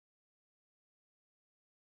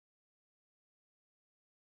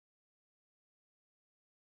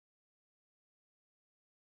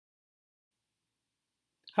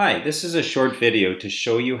Hi, this is a short video to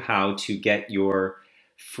show you how to get your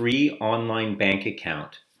free online bank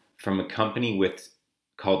account from a company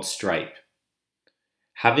called Stripe.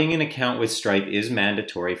 Having an account with Stripe is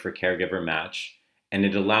mandatory for CaregiverMatch, and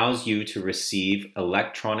it allows you to receive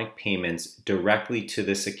electronic payments directly to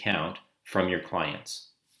this account from your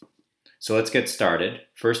clients. So let's get started.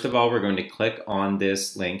 First of all, we're going to click on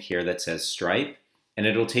this link here that says Stripe, and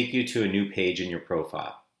it'll take you to a new page in your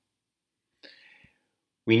profile.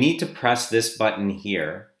 We need to press this button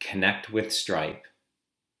here, Connect with Stripe.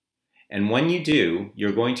 And when you do,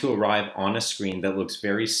 you're going to arrive on a screen that looks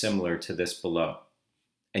very similar to this below.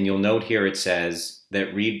 And you'll note here it says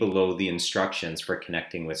that read below the instructions for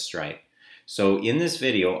connecting with Stripe. So in this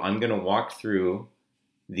video, I'm going to walk through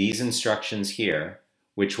these instructions here,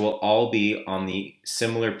 which will all be on the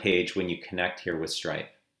similar page when you connect here with Stripe.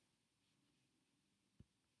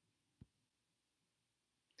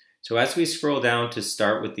 So as we scroll down to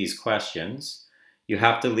start with these questions, you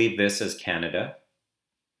have to leave this as Canada.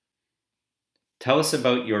 Tell us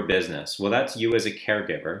about your business. Well, that's you as a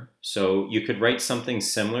caregiver. So you could write something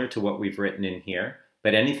similar to what we've written in here,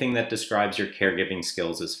 but anything that describes your caregiving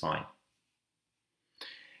skills is fine.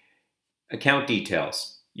 Account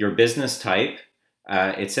details. Your business type.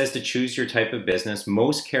 It says to choose your type of business.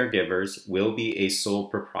 Most caregivers will be a sole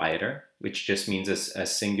proprietor, which just means a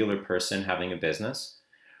singular person having a business.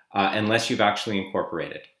 Unless you've actually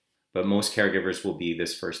incorporated. But most caregivers will be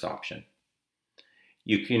this first option.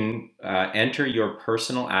 You can enter your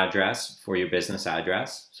personal address for your business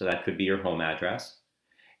address, so that could be your home address.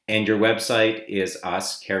 And your website is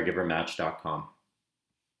CaregiverMatch.com.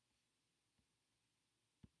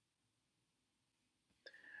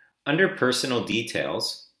 Under personal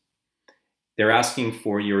details, they're asking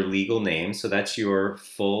for your legal name, so that's your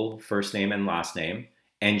full first name and last name,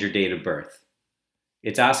 and your date of birth.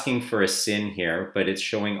 It's asking for a SIN here, but it's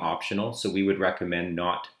showing optional, so we would recommend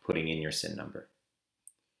not putting in your SIN number.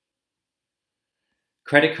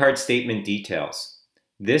 Credit card statement details.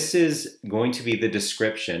 This is going to be the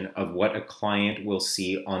description of what a client will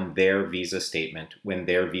see on their Visa statement when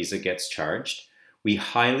their Visa gets charged. We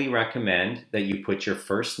highly recommend that you put your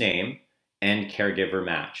first name and caregiver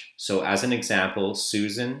match. So as an example,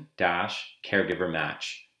 Susan-caregiver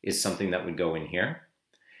match is something that would go in here.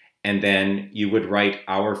 And then you would write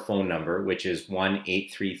our phone number, which is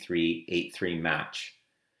 1-833-83-MATCH.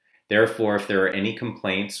 Therefore, if there are any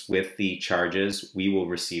complaints with the charges, we will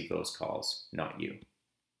receive those calls, not you.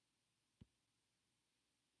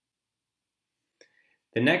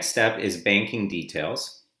 The next step is banking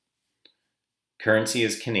details. Currency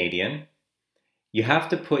is Canadian. You have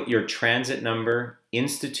to put your transit number,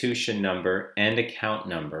 institution number, and account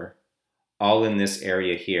number all in this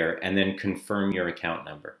area here, and then confirm your account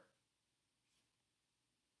number.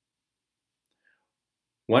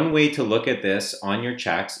 One way to look at this on your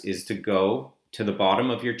checks is to go to the bottom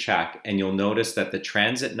of your check, and you'll notice that the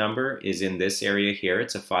transit number is in this area here.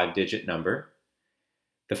 It's a 5-digit number.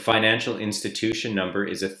 The financial institution number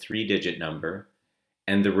is a 3-digit number,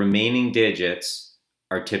 and the remaining digits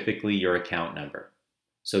are typically your account number.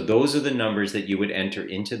 So those are the numbers that you would enter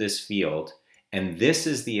into this field, and this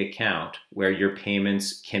is the account where your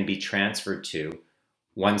payments can be transferred to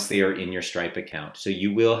once they are in your Stripe account. So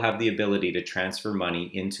you will have the ability to transfer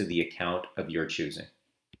money into the account of your choosing.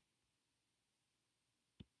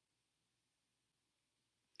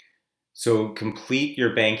 So complete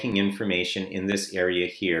your banking information in this area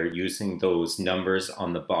here using those numbers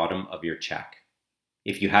on the bottom of your check.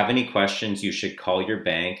 If you have any questions, you should call your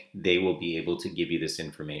bank. They will be able to give you this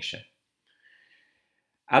information.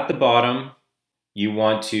 At the bottom, you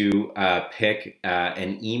want to pick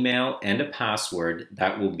an email and a password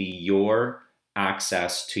that will be your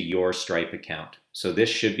access to your Stripe account. So this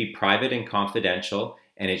should be private and confidential,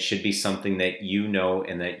 and it should be something that you know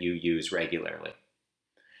and that you use regularly.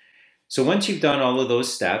 So once you've done all of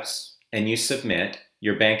those steps and you submit,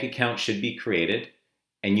 your bank account should be created,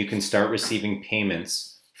 and you can start receiving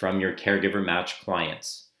payments from your CaregiverMatch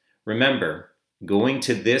clients. Remember, going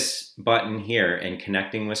to this button here and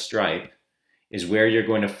connecting with Stripe is where you're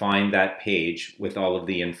going to find that page with all of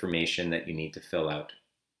the information that you need to fill out.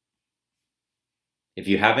 If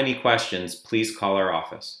you have any questions, please call our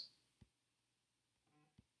office.